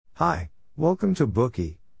Hi, welcome to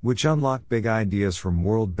Bookey, which unlock big ideas from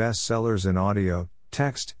world bestsellers in audio,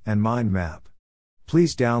 text, and mind map.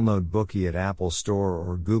 Please download Bookey at Apple Store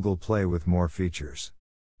or Google Play with more features.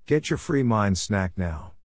 Get your free mind snack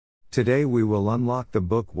now. Today we will unlock the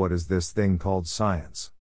book What Is This Thing Called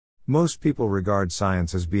Science? Most people regard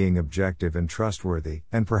science as being objective and trustworthy,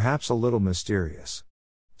 and perhaps a little mysterious.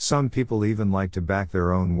 Some people even like to back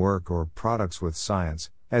their own work or products with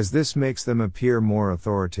science, as this makes them appear more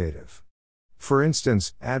authoritative. For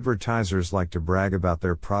instance, advertisers like to brag about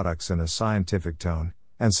their products in a scientific tone,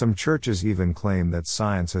 and some churches even claim that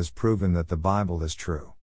science has proven that the Bible is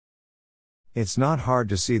true. It's not hard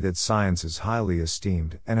to see that science is highly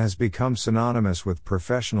esteemed and has become synonymous with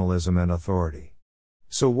professionalism and authority.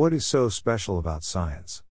 So what is so special about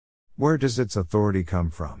science? Where does its authority come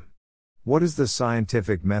from? What is the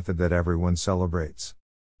scientific method that everyone celebrates?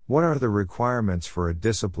 What are the requirements for a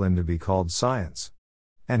discipline to be called science?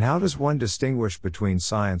 And how does one distinguish between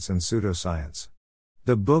science and pseudoscience?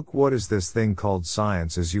 The book What Is This Thing Called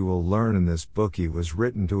Science, as you will learn in this Bookey, was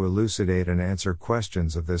written to elucidate and answer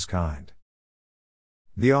questions of this kind.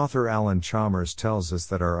 The author Alan Chalmers tells us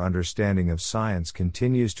that our understanding of science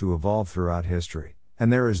continues to evolve throughout history,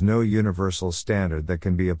 and there is no universal standard that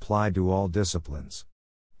can be applied to all disciplines.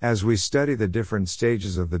 As we study the different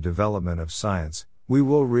stages of the development of science, we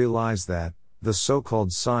will realize that the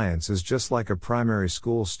so-called science is just like a primary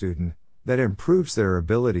school student that improves their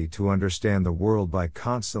ability to understand the world by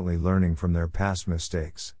constantly learning from their past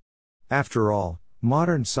mistakes. After all,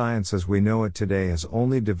 modern science as we know it today has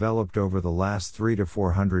only developed over the last 300 to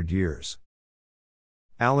 400 years.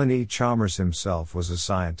 Alan E. Chalmers himself was a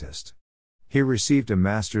scientist. He received a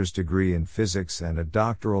master's degree in physics and a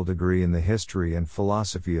doctoral degree in the history and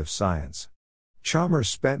philosophy of science. Chalmers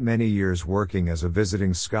spent many years working as a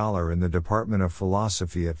visiting scholar in the Department of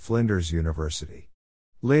Philosophy at Flinders University.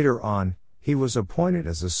 Later on, he was appointed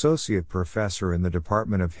as associate professor in the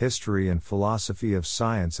Department of History and Philosophy of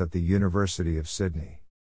Science at the University of Sydney.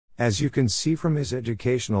 As you can see from his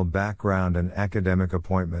educational background and academic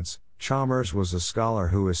appointments, Chalmers was a scholar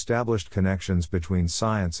who established connections between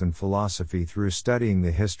science and philosophy through studying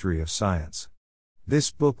the history of science.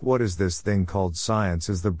 This book What Is This Thing Called Science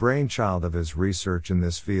is the brainchild of his research in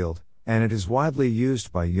this field, and it is widely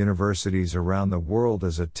used by universities around the world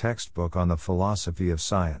as a textbook on the philosophy of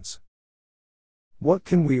science. What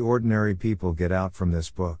can we ordinary people get out from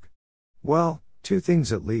this book? Well, two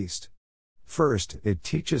things at least. First, it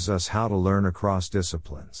teaches us how to learn across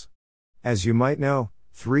disciplines. As you might know,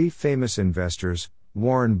 three famous investors,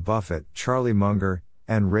 Warren Buffett, Charlie Munger,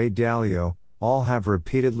 and Ray Dalio, all have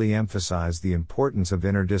repeatedly emphasized the importance of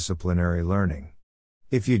interdisciplinary learning.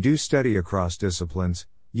 If you do study across disciplines,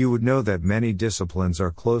 you would know that many disciplines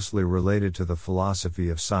are closely related to the philosophy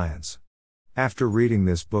of science. After reading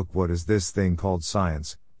this book What Is This Thing Called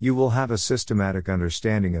Science, you will have a systematic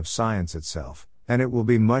understanding of science itself, and it will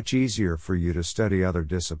be much easier for you to study other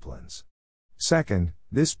disciplines. Second,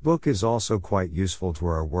 this book is also quite useful to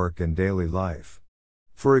our work and daily life.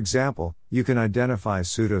 For example, you can identify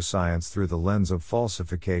pseudoscience through the lens of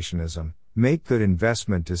falsificationism, make good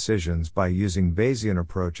investment decisions by using Bayesian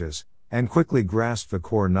approaches, and quickly grasp the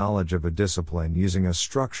core knowledge of a discipline using a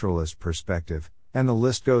structuralist perspective, and the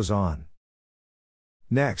list goes on.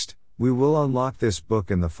 Next, we will unlock this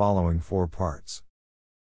book in the following 4 parts.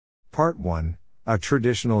 Part 1, a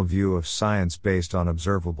traditional view of science based on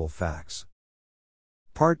observable facts.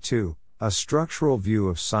 Part 2, a structural view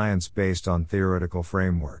of science based on theoretical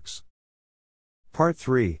frameworks. Part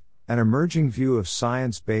 3, an emerging view of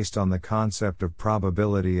science based on the concept of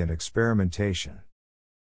probability and experimentation.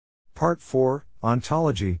 Part 4,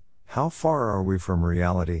 ontology, how far are we from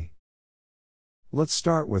reality? Let's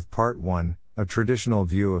start with Part 1, a traditional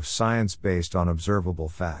view of science based on observable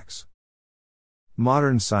facts.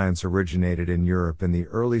 Modern science originated in Europe in the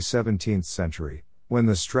early 17th century, when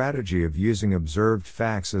the strategy of using observed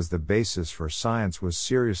facts as the basis for science was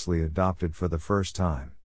seriously adopted for the first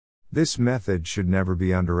time. This method should never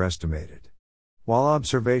be underestimated. While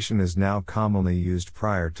observation is now commonly used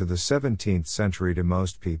prior to the 17th century to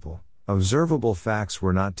most people, observable facts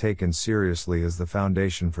were not taken seriously as the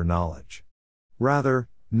foundation for knowledge. Rather,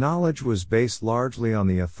 knowledge was based largely on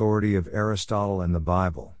the authority of Aristotle and the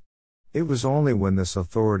Bible. It was only when this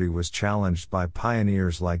authority was challenged by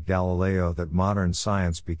pioneers like Galileo that modern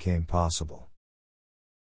science became possible.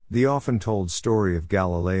 The often told story of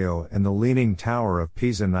Galileo and the Leaning Tower of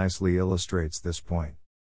Pisa nicely illustrates this point.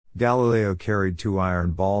 Galileo carried 2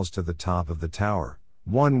 iron balls to the top of the tower,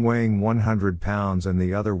 one weighing 100 pounds and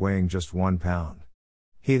the other weighing just 1 pound.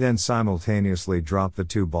 He then simultaneously dropped the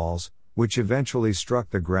 2 balls, which eventually struck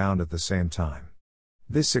the ground at the same time.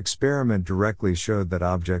 This experiment directly showed that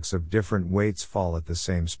objects of different weights fall at the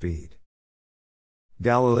same speed.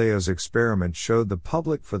 Galileo's experiment showed the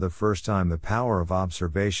public for the first time the power of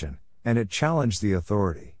observation, and it challenged the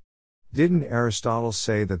authority. Didn't Aristotle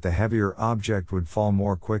say that the heavier object would fall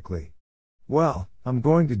more quickly? Well, I'm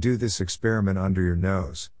going to do this experiment under your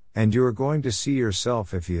nose, and you are going to see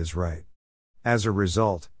yourself if he is right. As a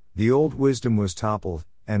result, the old wisdom was toppled,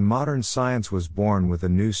 and modern science was born with a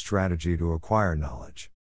new strategy to acquire knowledge.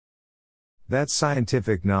 That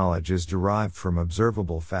scientific knowledge is derived from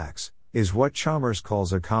observable facts, is what Chalmers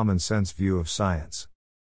calls a common-sense view of science.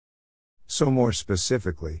 So more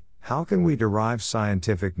specifically, how can we derive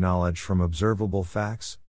scientific knowledge from observable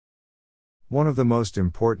facts? One of the most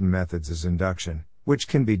important methods is induction, which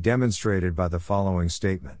can be demonstrated by the following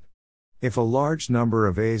statement. If a large number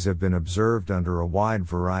of A's have been observed under a wide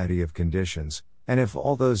variety of conditions, and if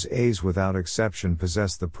all those A's without exception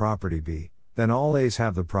possess the property B, then all A's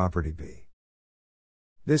have the property B.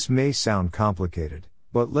 This may sound complicated,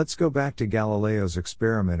 but let's go back to Galileo's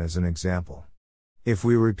experiment as an example. If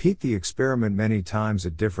we repeat the experiment many times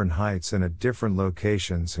at different heights and at different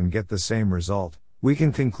locations and get the same result, we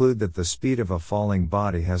can conclude that the speed of a falling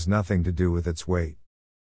body has nothing to do with its weight.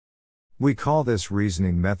 We call this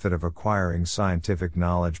reasoning method of acquiring scientific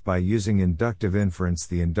knowledge by using inductive inference,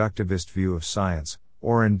 the inductivist view of science,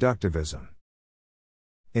 or inductivism.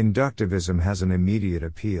 Inductivism has an immediate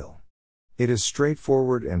appeal. It is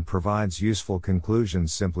straightforward and provides useful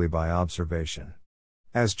conclusions simply by observation.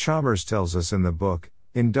 As Chalmers tells us in the book,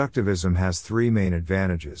 inductivism has three main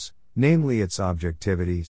advantages, namely its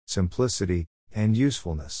objectivity, simplicity, and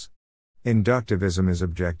usefulness. Inductivism is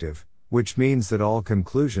objective, which means that all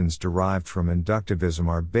conclusions derived from inductivism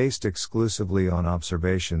are based exclusively on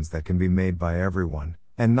observations that can be made by everyone,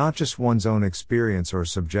 and not just one's own experience or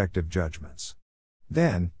subjective judgments.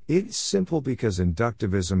 Then, it's simple because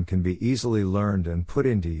inductivism can be easily learned and put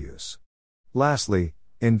into use. Lastly,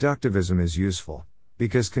 inductivism is useful,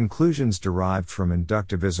 because conclusions derived from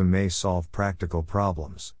inductivism may solve practical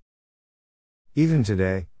problems. Even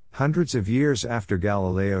today, hundreds of years after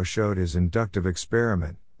Galileo showed his inductive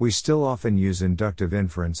experiment, we still often use inductive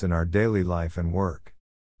inference in our daily life and work.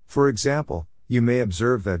 For example, you may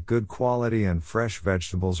observe that good quality and fresh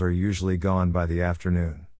vegetables are usually gone by the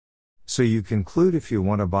afternoon. So you conclude if you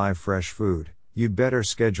want to buy fresh food, you'd better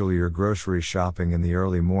schedule your grocery shopping in the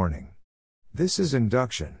early morning. This is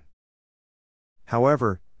induction.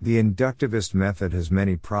 However, the inductivist method has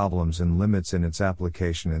many problems and limits in its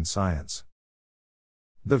application in science.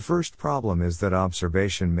 The first problem is that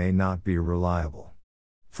observation may not be reliable.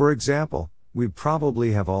 For example, we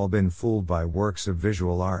probably have all been fooled by works of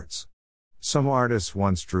visual arts. Some artists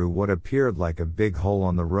once drew what appeared like a big hole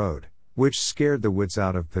on the road, which scared the wits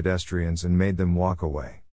out of pedestrians and made them walk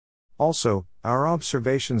away. Also, our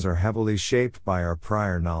observations are heavily shaped by our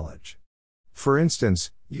prior knowledge. For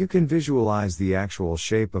instance, you can visualize the actual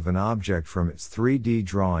shape of an object from its 3D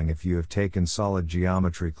drawing if you have taken solid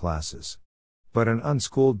geometry classes. But an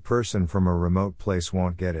unschooled person from a remote place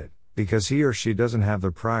won't get it, because he or she doesn't have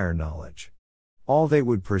the prior knowledge. All they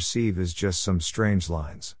would perceive is just some strange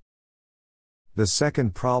lines. The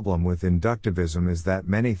second problem with inductivism is that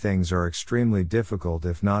many things are extremely difficult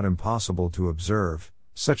if not impossible to observe,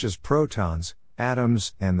 such as protons,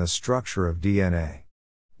 atoms, and the structure of DNA.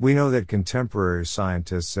 We know that contemporary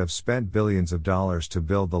scientists have spent billions of dollars to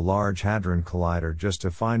build the Large Hadron Collider just to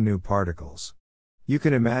find new particles. You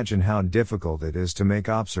can imagine how difficult it is to make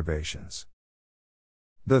observations.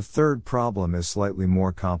 The third problem is slightly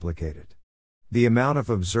more complicated. The amount of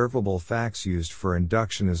observable facts used for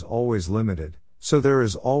induction is always limited, so there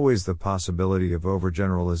is always the possibility of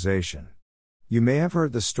overgeneralization. You may have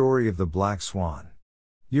heard the story of the black swan.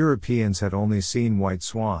 Europeans had only seen white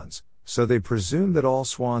swans, so they presumed that all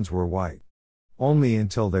swans were white. Only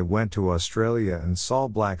until they went to Australia and saw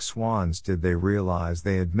black swans did they realize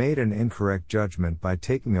they had made an incorrect judgment by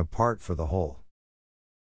taking a part for the whole.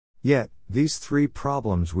 Yet, these three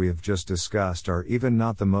problems we have just discussed are even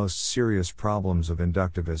not the most serious problems of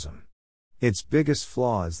inductivism. Its biggest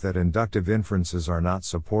flaw is that inductive inferences are not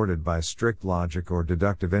supported by strict logic or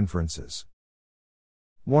deductive inferences.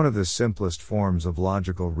 One of the simplest forms of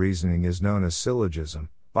logical reasoning is known as syllogism,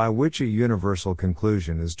 by which a universal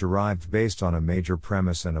conclusion is derived based on a major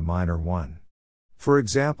premise and a minor one. For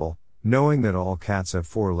example, knowing that all cats have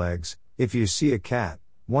 4 legs, if you see a cat,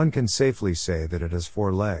 one can safely say that it has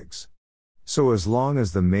 4 legs. So as long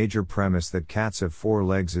as the major premise that cats have 4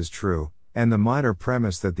 legs is true, and the minor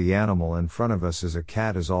premise that the animal in front of us is a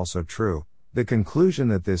cat is also true, the conclusion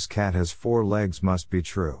that this cat has 4 legs must be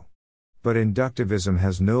true. But inductivism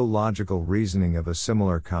has no logical reasoning of a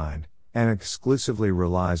similar kind, and exclusively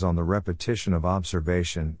relies on the repetition of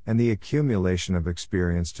observation and the accumulation of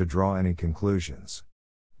experience to draw any conclusions.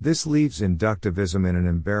 This leaves inductivism in an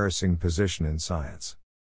embarrassing position in science.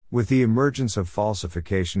 With the emergence of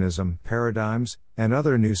falsificationism, paradigms, and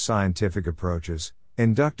other new scientific approaches,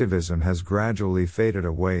 inductivism has gradually faded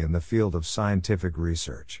away in the field of scientific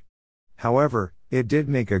research. However, it did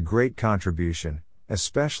make a great contribution,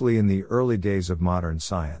 especially in the early days of modern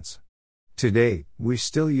science. Today, we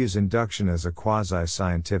still use induction as a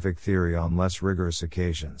quasi-scientific theory on less rigorous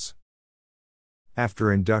occasions. After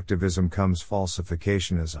inductivism comes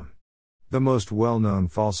falsificationism. The most well-known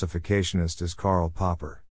falsificationist is Karl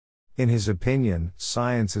Popper. In his opinion,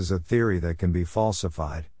 science is a theory that can be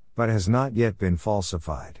falsified, but has not yet been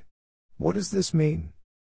falsified. What does this mean?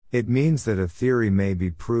 It means that a theory may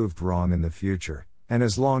be proved wrong in the future, and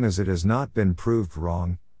as long as it has not been proved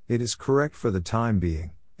wrong, it is correct for the time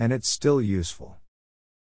being, and it's still useful.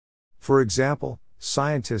 For example,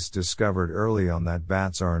 scientists discovered early on that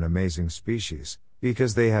bats are an amazing species,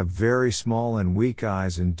 because they have very small and weak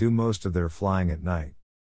eyes and do most of their flying at night.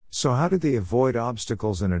 So how do they avoid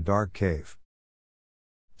obstacles in a dark cave?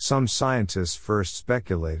 Some scientists first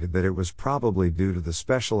speculated that it was probably due to the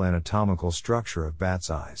special anatomical structure of bats'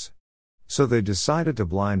 eyes. So they decided to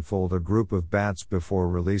blindfold a group of bats before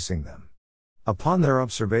releasing them. Upon their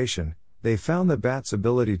observation, they found the bats'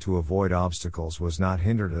 ability to avoid obstacles was not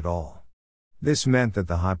hindered at all. This meant that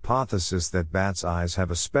the hypothesis that bats' eyes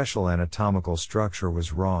have a special anatomical structure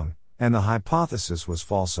was wrong, and the hypothesis was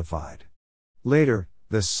falsified. Later,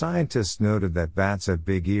 the scientists noted that bats have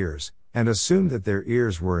big ears, and assumed that their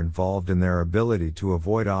ears were involved in their ability to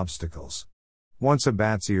avoid obstacles. Once a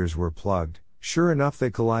bat's ears were plugged, sure enough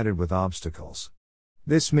they collided with obstacles.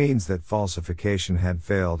 This means that falsification had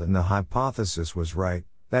failed and the hypothesis was right,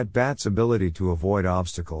 that bats' ability to avoid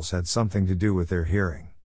obstacles had something to do with their hearing.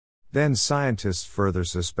 Then scientists further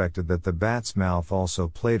suspected that the bat's mouth also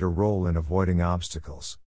played a role in avoiding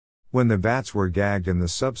obstacles. When the bats were gagged in the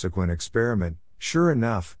subsequent experiment, sure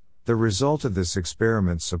enough, the result of this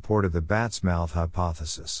experiment supported the bat's mouth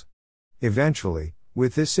hypothesis. Eventually,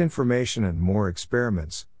 with this information and more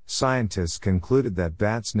experiments, scientists concluded that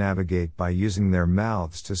bats navigate by using their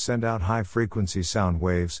mouths to send out high-frequency sound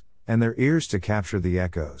waves, and their ears to capture the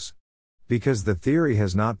echoes. Because the theory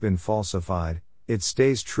has not been falsified, it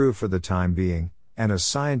stays true for the time being, and a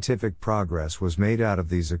scientific progress was made out of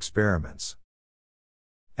these experiments.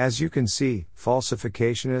 As you can see,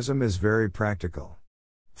 falsificationism is very practical.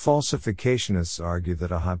 Falsificationists argue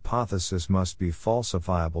that a hypothesis must be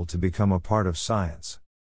falsifiable to become a part of science.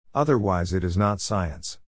 Otherwise it is not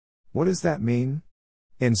science. What does that mean?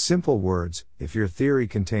 In simple words, if your theory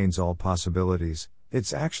contains all possibilities,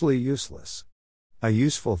 it's actually useless. A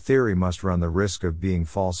useful theory must run the risk of being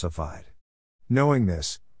falsified. Knowing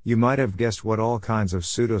this, you might have guessed what all kinds of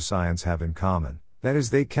pseudoscience have in common, that is,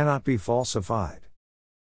 they cannot be falsified.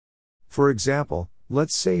 For example,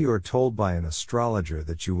 let's say you are told by an astrologer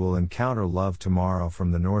that you will encounter love tomorrow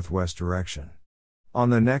from the northwest direction. On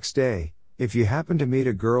the next day, if you happen to meet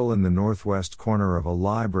a girl in the northwest corner of a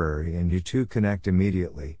library and you two connect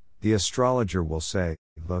immediately, the astrologer will say,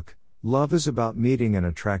 "Look, love is about meeting and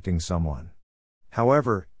attracting someone."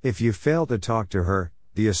 However, if you fail to talk to her,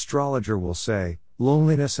 the astrologer will say,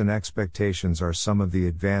 "Loneliness and expectations are some of the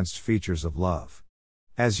advanced features of love."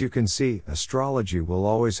 As you can see, astrology will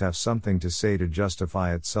always have something to say to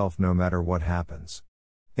justify itself no matter what happens.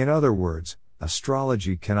 In other words,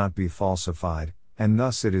 astrology cannot be falsified, and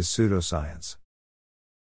thus it is pseudoscience.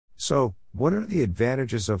 So, what are the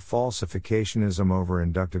advantages of falsificationism over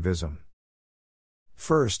inductivism?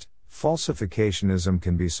 First, falsificationism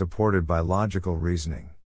can be supported by logical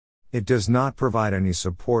reasoning. It does not provide any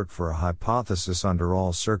support for a hypothesis under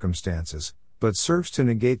all circumstances, but serves to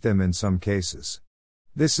negate them in some cases.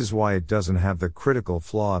 This is why it doesn't have the critical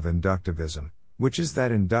flaw of inductivism, which is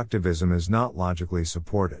that inductivism is not logically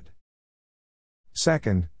supported.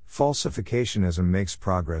 Second, falsificationism makes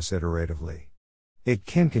progress iteratively. It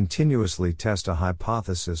can continuously test a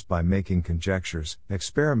hypothesis by making conjectures,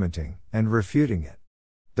 experimenting, and refuting it.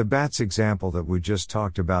 The bats example that we just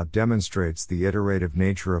talked about demonstrates the iterative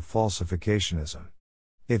nature of falsificationism.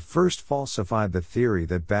 It first falsified the theory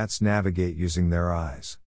that bats navigate using their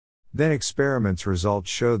eyes. Then experiments results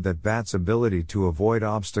showed that bats' ability to avoid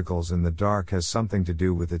obstacles in the dark has something to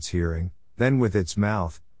do with its hearing, then with its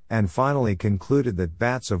mouth, and finally concluded that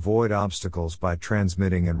bats avoid obstacles by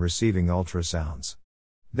transmitting and receiving ultrasounds.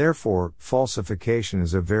 Therefore, falsification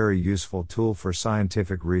is a very useful tool for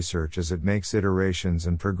scientific research as it makes iterations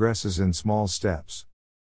and progresses in small steps.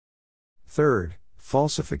 Third,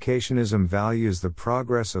 falsificationism values the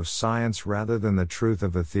progress of science rather than the truth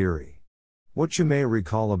of a theory. What you may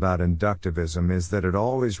recall about inductivism is that it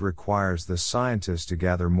always requires the scientist to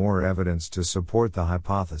gather more evidence to support the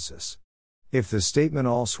hypothesis. If the statement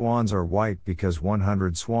all swans are white because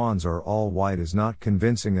 100 swans are all white is not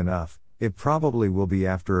convincing enough, it probably will be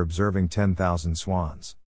after observing 10,000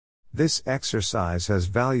 swans. This exercise has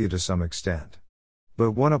value to some extent.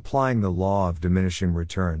 But when applying the law of diminishing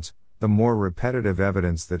returns, the more repetitive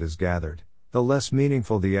evidence that is gathered, the less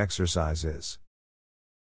meaningful the exercise is.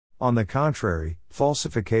 On the contrary,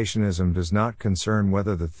 falsificationism does not concern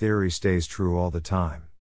whether the theory stays true all the time.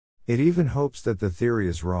 It even hopes that the theory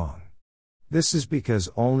is wrong. This is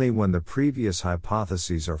because only when the previous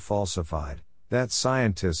hypotheses are falsified, that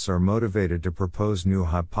scientists are motivated to propose new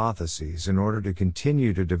hypotheses in order to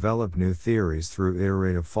continue to develop new theories through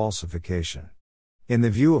iterative falsification. In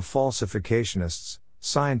the view of falsificationists,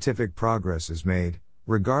 scientific progress is made,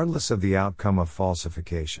 regardless of the outcome of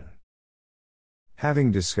falsification.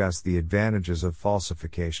 Having discussed the advantages of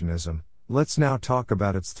falsificationism, let's now talk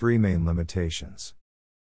about its three main limitations.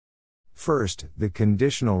 First, the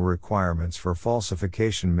conditional requirements for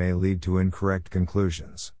falsification may lead to incorrect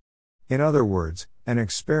conclusions. In other words, an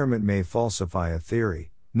experiment may falsify a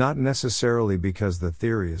theory, not necessarily because the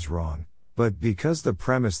theory is wrong, but because the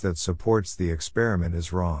premise that supports the experiment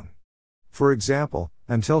is wrong. For example,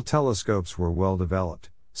 until telescopes were well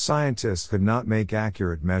developed, scientists could not make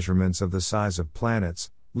accurate measurements of the size of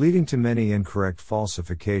planets, leading to many incorrect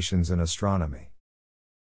falsifications in astronomy.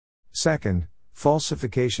 Second,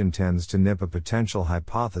 falsification tends to nip a potential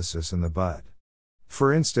hypothesis in the bud.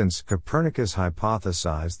 For instance, Copernicus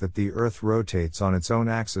hypothesized that the Earth rotates on its own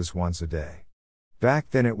axis once a day.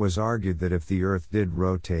 Back then it was argued that if the Earth did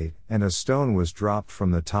rotate and a stone was dropped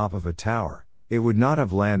from the top of a tower, it would not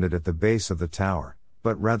have landed at the base of the tower,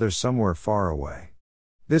 but rather somewhere far away.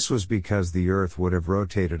 This was because the Earth would have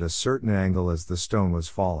rotated a certain angle as the stone was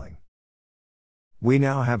falling. We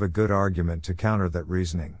now have a good argument to counter that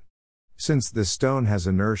reasoning. Since the stone has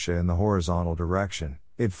inertia in the horizontal direction,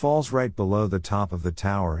 it falls right below the top of the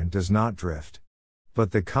tower and does not drift.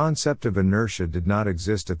 But the concept of inertia did not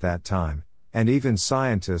exist at that time, and even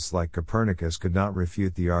scientists like Copernicus could not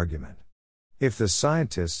refute the argument. If the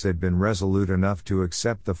scientists had been resolute enough to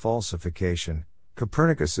accept the falsification,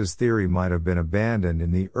 Copernicus's theory might have been abandoned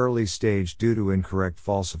in the early stage due to incorrect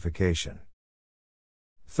falsification.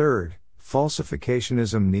 Third,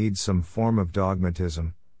 falsificationism needs some form of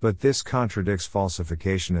dogmatism, but this contradicts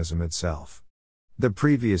falsificationism itself. The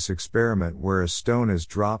previous experiment where a stone is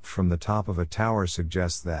dropped from the top of a tower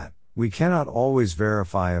suggests that we cannot always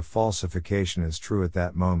verify if falsification is true at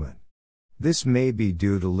that moment. This may be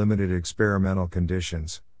due to limited experimental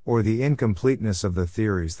conditions, or the incompleteness of the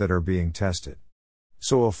theories that are being tested.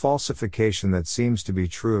 So a falsification that seems to be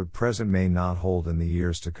true at present may not hold in the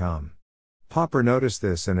years to come. Popper noticed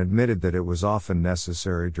this and admitted that it was often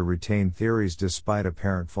necessary to retain theories despite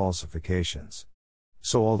apparent falsifications.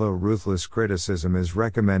 So although ruthless criticism is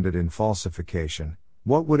recommended in falsification,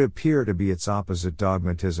 what would appear to be its opposite,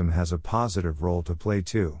 dogmatism, has a positive role to play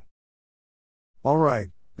too. Alright,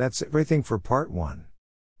 that's everything for part 1.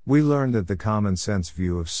 We learned that the common sense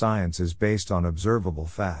view of science is based on observable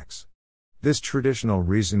facts. This traditional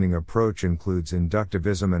reasoning approach includes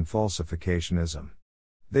inductivism and falsificationism.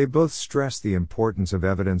 They both stress the importance of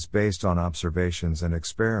evidence based on observations and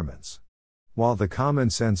experiments. While the common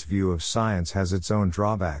sense view of science has its own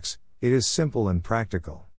drawbacks, it is simple and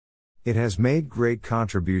practical. It has made great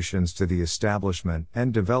contributions to the establishment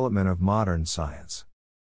and development of modern science.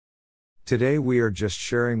 Today we are just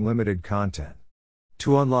sharing limited content.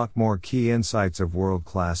 To unlock more key insights of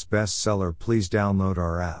world-class bestseller, please download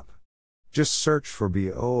our app. Just search for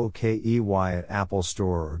BOOKEY at Apple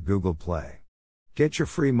Store or Google Play. Get your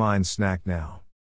free mind snack now.